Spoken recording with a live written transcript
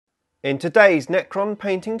In today's Necron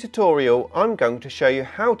painting tutorial, I'm going to show you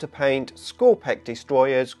how to paint Skorpekh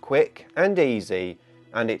Destroyers quick and easy,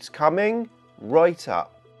 and it's coming right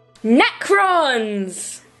up.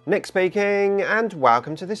 Necrons! Nick speaking, and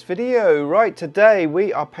welcome to this video. Right, today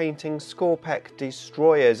we are painting Skorpekh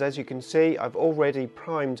Destroyers. As you can see, I've already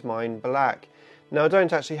primed mine black. Now I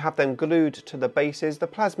don't actually have them glued to the bases, the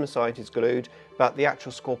plasma site is glued, but the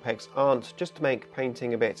actual Skorpechs aren't, just to make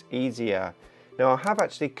painting a bit easier. Now I have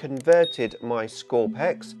actually converted my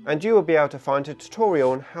Skorpechs, and you will be able to find a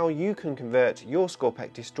tutorial on how you can convert your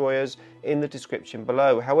Skorpekh Destroyers in the description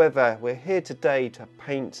below. However, we're here today to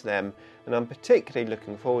paint them, and I'm particularly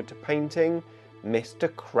looking forward to painting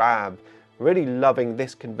Mr. Crab. Really loving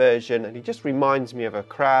this conversion, and he just reminds me of a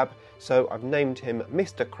crab, so I've named him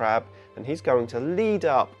Mr. Crab, and he's going to lead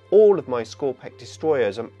up all of my Skorpekh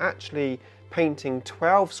Destroyers. I'm actually painting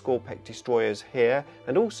 12 Skorpekh Destroyers here,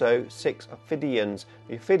 and also 6 Ophidians.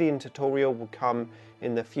 The Ophidian tutorial will come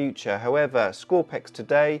in the future. However, Skorpechs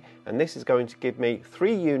today, and this is going to give me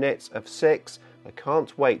 3 units of 6. I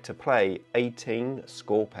can't wait to play 18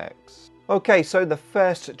 Skorpechs. Okay, so the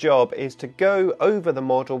first job is to go over the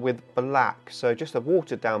model with black, so just a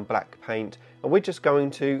watered down black paint, and we're just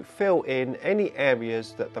going to fill in any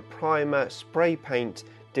areas that the primer spray paint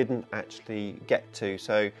didn't actually get to.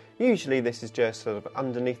 So usually this is just sort of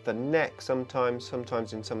underneath the neck, sometimes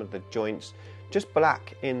in some of the joints, just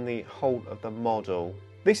black in the whole of the model.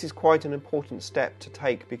 This is quite an important step to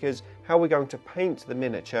take, because how we're going to paint the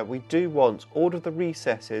miniature, we do want all of the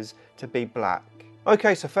recesses to be black.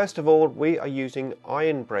 Okay, so first of all, we are using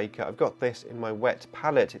Iron Breaker. I've got this in my wet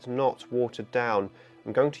palette, it's not watered down.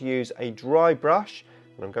 I'm going to use a dry brush,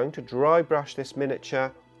 and I'm going to dry brush this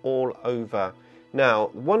miniature all over. Now,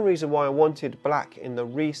 one reason why I wanted black in the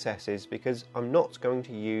recesses, because I'm not going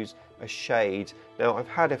to use a shade. Now, I've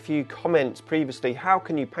had a few comments previously, how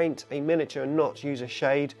can you paint a miniature and not use a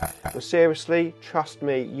shade? Well, seriously, trust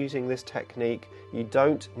me, using this technique, you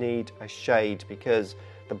don't need a shade, because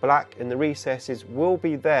the black in the recesses will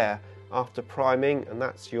be there after priming, and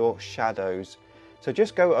that's your shadows. So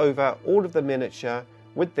just go over all of the miniature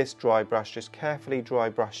with this dry brush, just carefully dry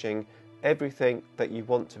brushing everything that you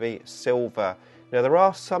want to be silver. Now there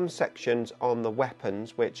are some sections on the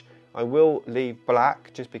weapons which I will leave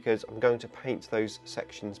black, just because I'm going to paint those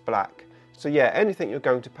sections black. So yeah, anything you're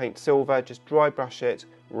going to paint silver, just dry brush it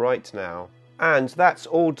right now. And that's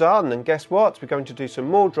all done, and guess what? We're going to do some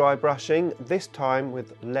more dry brushing, this time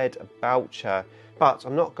with lead boucher. But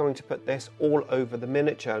I'm not going to put this all over the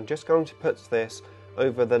miniature, I'm just going to put this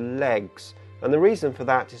over the legs. And the reason for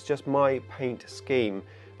that is just my paint scheme.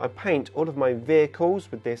 I paint all of my vehicles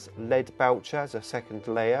with this lead boucher as a second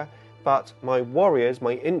layer, but my warriors,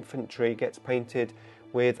 my infantry, gets painted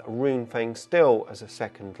with Runefang Steel as a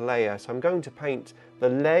second layer. So I'm going to paint the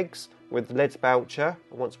legs with lead boucher,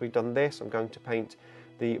 and once we've done this, I'm going to paint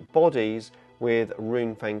the bodies with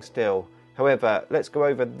Runefang Steel. However, let's go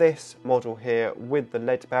over this model here with the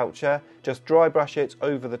lead boucher. Just dry brush it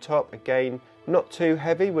over the top. Again, not too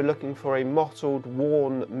heavy. We're looking for a mottled,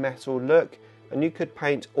 worn metal look, and you could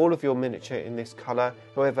paint all of your miniature in this colour.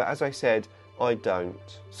 However, as I said, I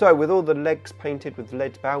don't. So with all the legs painted with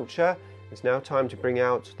lead boucher, it's now time to bring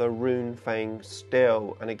out the Runefang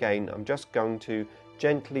Steel. And again, I'm just going to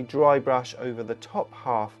gently dry brush over the top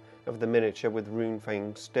half of the miniature with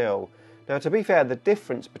Runefang Steel. Now, to be fair, the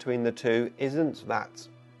difference between the two isn't that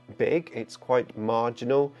big, it's quite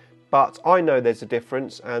marginal, but I know there's a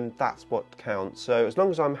difference, and that's what counts. So as long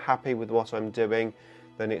as I'm happy with what I'm doing,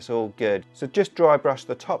 then it's all good. So just dry brush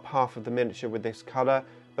the top half of the miniature with this colour,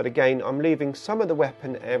 but again, I'm leaving some of the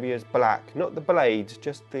weapon areas black, not the blade,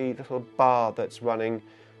 just the little bar that's running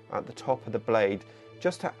at the top of the blade,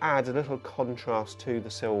 just to add a little contrast to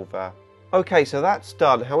the silver. Okay, so that's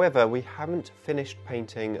done. However, we haven't finished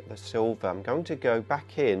painting the silver. I'm going to go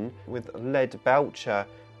back in with lead boucher,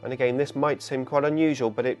 and again, this might seem quite unusual,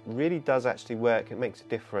 but it really does actually work. It makes a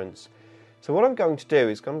difference. So what I'm going to do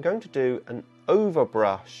is I'm going to do an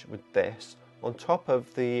overbrush with this on top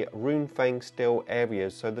of the Runefang Steel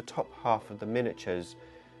areas, so the top half of the miniatures.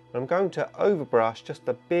 And I'm going to overbrush just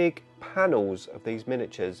the big panels of these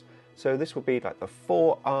miniatures. So this will be like the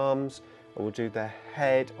forearms, I will do the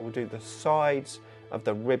head, I will do the sides of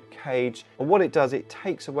the rib cage. And what it does, it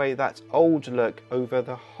takes away that old look over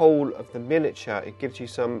the whole of the miniature. It gives you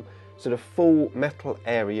some sort of full metal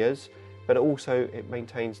areas, but also it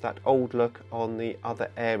maintains that old look on the other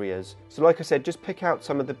areas. So like I said, just pick out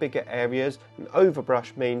some of the bigger areas. An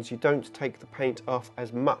overbrush means you don't take the paint off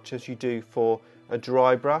as much as you do for a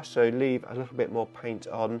dry brush, so leave a little bit more paint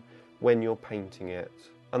on when you're painting it.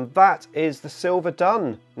 And that is the silver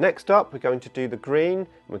done. Next up, we're going to do the green, and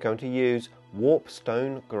we're going to use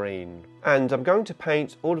Warpstone Green. And I'm going to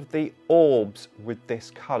paint all of the orbs with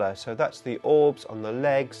this colour. So that's the orbs on the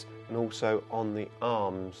legs and also on the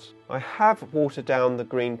arms. I have watered down the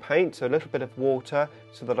green paint, so a little bit of water,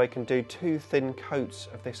 so that I can do 2 thin coats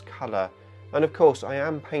of this colour. And of course, I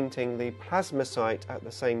am painting the plasmacite at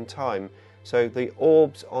the same time. So the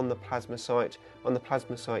orbs on the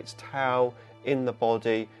plasmacite's tail, in the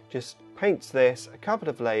body, just paints this, a couple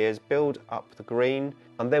of layers, build up the green,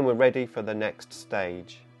 and then we're ready for the next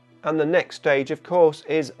stage. And the next stage, of course,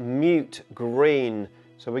 is mute green.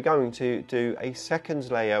 So we're going to do a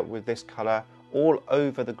second layer with this colour all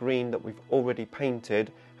over the green that we've already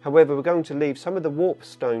painted. However, we're going to leave some of the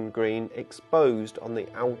Warpstone green exposed on the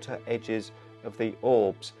outer edges of the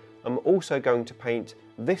orbs. I'm also going to paint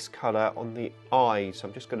this colour on the eyes. So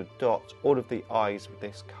I'm just going to dot all of the eyes with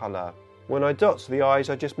this colour. When I dot the eyes,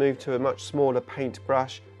 I just move to a much smaller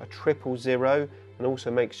paintbrush, a 000, and also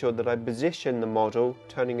make sure that I position the model,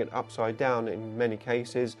 turning it upside down in many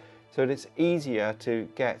cases, so that it's easier to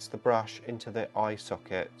get the brush into the eye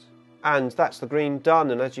socket. And that's the green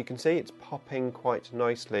done, and as you can see, it's popping quite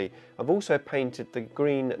nicely. I've also painted the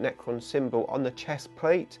green Necron symbol on the chest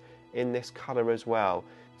plate in this colour as well.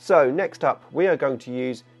 So next up, we are going to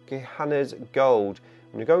use Gehenna's Gold.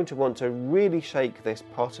 And you're going to want to really shake this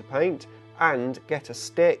pot of paint and get a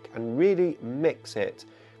stick and really mix it,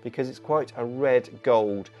 because it's quite a red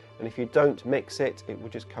gold, and if you don't mix it, it will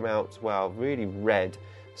just come out, well, really red.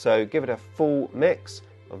 So give it a full mix,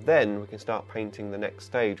 and then we can start painting the next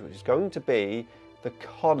stage, which is going to be the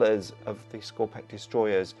collars of the Skorpekh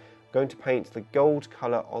Destroyers. I'm going to paint the gold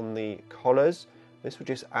colour on the collars. This will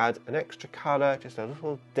just add an extra colour, just a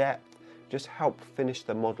little depth, just help finish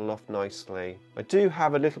the model off nicely. I do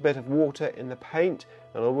have a little bit of water in the paint,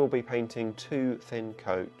 and I will be painting 2 thin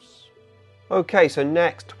coats. Okay, so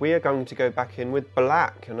next we are going to go back in with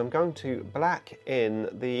black, and I'm going to black in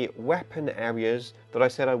the weapon areas that I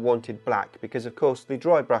said I wanted black, because of course the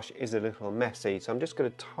dry brush is a little messy, so I'm just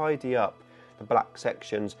going to tidy up the black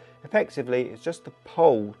sections. Effectively, it's just the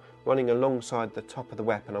pole running alongside the top of the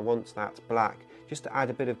weapon. I want that black, just to add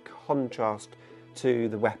a bit of contrast to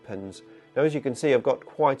the weapons. Now, as you can see, I've got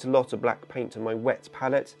quite a lot of black paint on my wet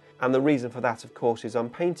palette, and the reason for that, of course, is I'm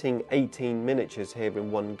painting 18 miniatures here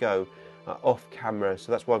in one go, off camera, so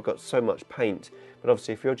that's why I've got so much paint. But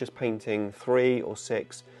obviously, if you're just painting 3 or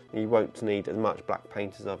 6, you won't need as much black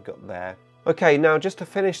paint as I've got there. Okay, now just to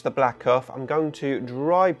finish the black off, I'm going to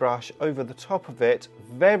dry brush over the top of it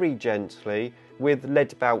very gently with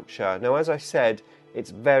lead voucher. Now, as I said,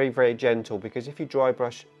 it's very, very gentle, because if you dry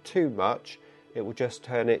brush too much, it will just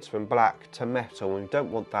turn it from black to metal, and we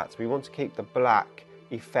don't want that. So we want to keep the black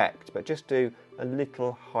effect, but just do a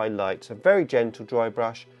little highlight. So very gentle dry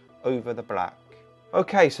brush over the black.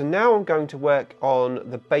 Okay, so now I'm going to work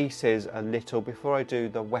on the bases a little before I do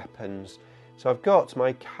the weapons. So I've got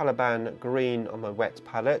my Caliban green on my wet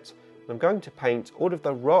palette. I'm going to paint all of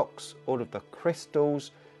the rocks, all of the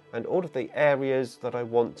crystals, and all of the areas that I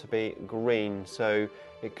want to be green. So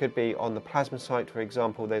it could be on the plasmacite, for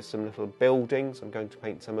example, there's some little buildings. I'm going to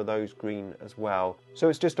paint some of those green as well. So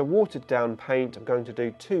it's just a watered down paint. I'm going to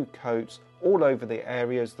do 2 coats all over the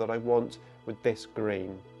areas that I want with this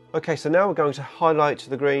green. Okay, so now we're going to highlight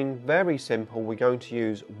the green. Very simple. We're going to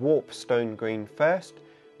use Warpstone Green first.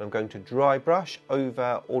 I'm going to dry brush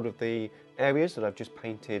over all of the areas that I've just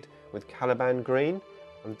painted with Caliban green.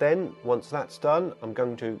 And then once that's done, I'm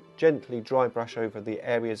going to gently dry brush over the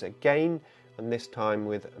areas again, and this time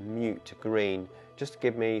with mute green, just to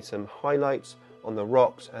give me some highlights on the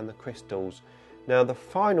rocks and the crystals. Now, the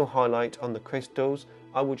final highlight on the crystals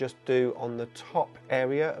I will just do on the top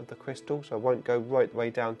area of the crystal, so I won't go right the way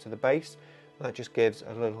down to the base. That just gives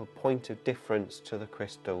a little point of difference to the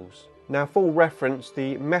crystals. Now, for reference,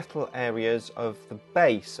 the metal areas of the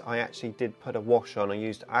base I actually did put a wash on. I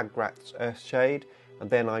used Agrat's Earthshade, and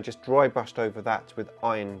then I just dry brushed over that with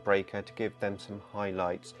Ironbreaker to give them some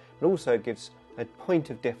highlights. It also gives a point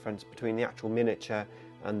of difference between the actual miniature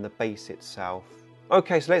and the base itself.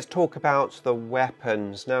 Okay, so let's talk about the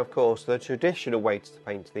weapons. Now, of course, the traditional way to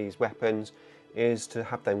paint these weapons is to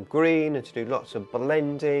have them green and to do lots of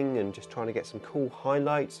blending and just trying to get some cool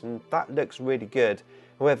highlights, and that looks really good.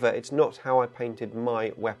 However, it's not how I painted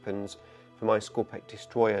my weapons for my Skorpekh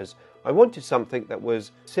Destroyers. I wanted something that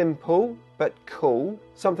was simple but cool,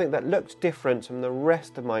 something that looked different from the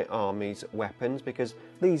rest of my army's weapons, because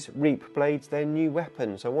these Reap blades, they're new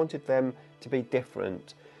weapons. I wanted them to be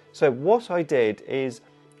different. So what I did is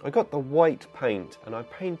I got the white paint and I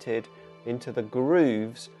painted into the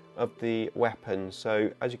grooves of the weapons.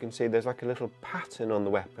 So as you can see, there's like a little pattern on the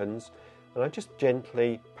weapons, and I just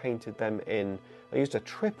gently painted them in. I used a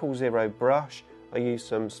 000 brush. I used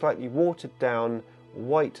some slightly watered down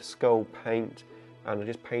white skull paint, and I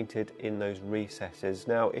just painted in those recesses.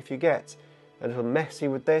 Now if you get a little messy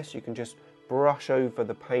with this, you can just brush over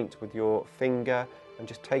the paint with your finger and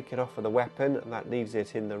just take it off of the weapon, and that leaves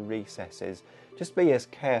it in the recesses. Just be as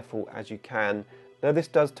careful as you can. Now this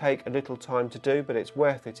does take a little time to do, but it's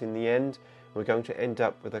worth it in the end. We're going to end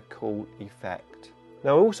up with a cool effect.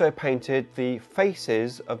 Now I also painted the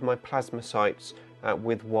faces of my plasmacytes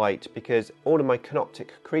with white, because all of my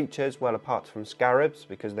canoptic creatures, well apart from scarabs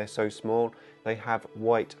because they're so small, they have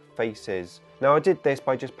white faces. Now I did this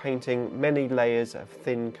by just painting many layers of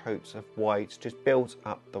thin coats of white, just built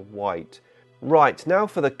up the white. Right, now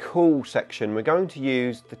for the cool section, we're going to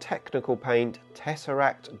use the technical paint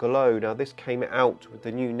Tesseract Glow. Now this came out with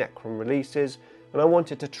the new Necron releases, and I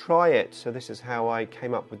wanted to try it, so this is how I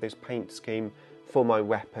came up with this paint scheme for my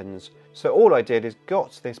weapons. So all I did is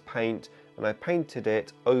got this paint and I painted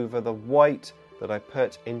it over the white that I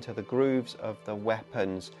put into the grooves of the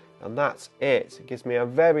weapons, and that's it. It gives me a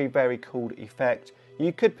very, very cool effect.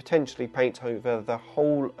 You could potentially paint over the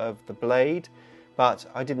whole of the blade, but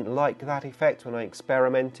I didn't like that effect when I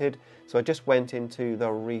experimented, so I just went into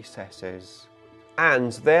the recesses.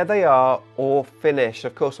 And there they are, all finished.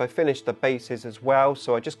 Of course I finished the bases as well,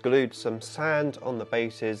 so I just glued some sand on the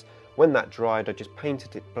bases. When that dried, I just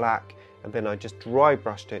painted it black, and then I just dry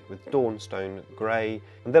brushed it with Dawnstone Grey,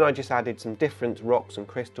 and then I just added some different rocks and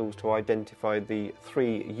crystals to identify the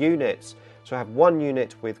 3 units. So I have 1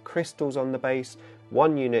 unit with crystals on the base,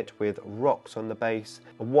 1 unit with rocks on the base,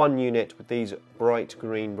 and 1 unit with these bright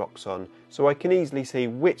green rocks on, so I can easily see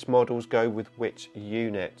which models go with which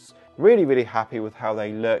units. Really, really happy with how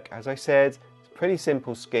they look. As I said, it's a pretty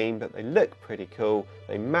simple scheme, but they look pretty cool.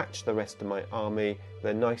 They match the rest of my army.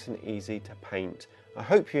 They're nice and easy to paint. I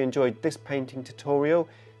hope you enjoyed this painting tutorial.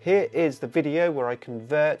 Here is the video where I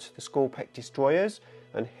convert the Skorpekh Destroyers,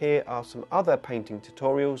 and here are some other painting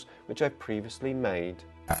tutorials which I've previously made.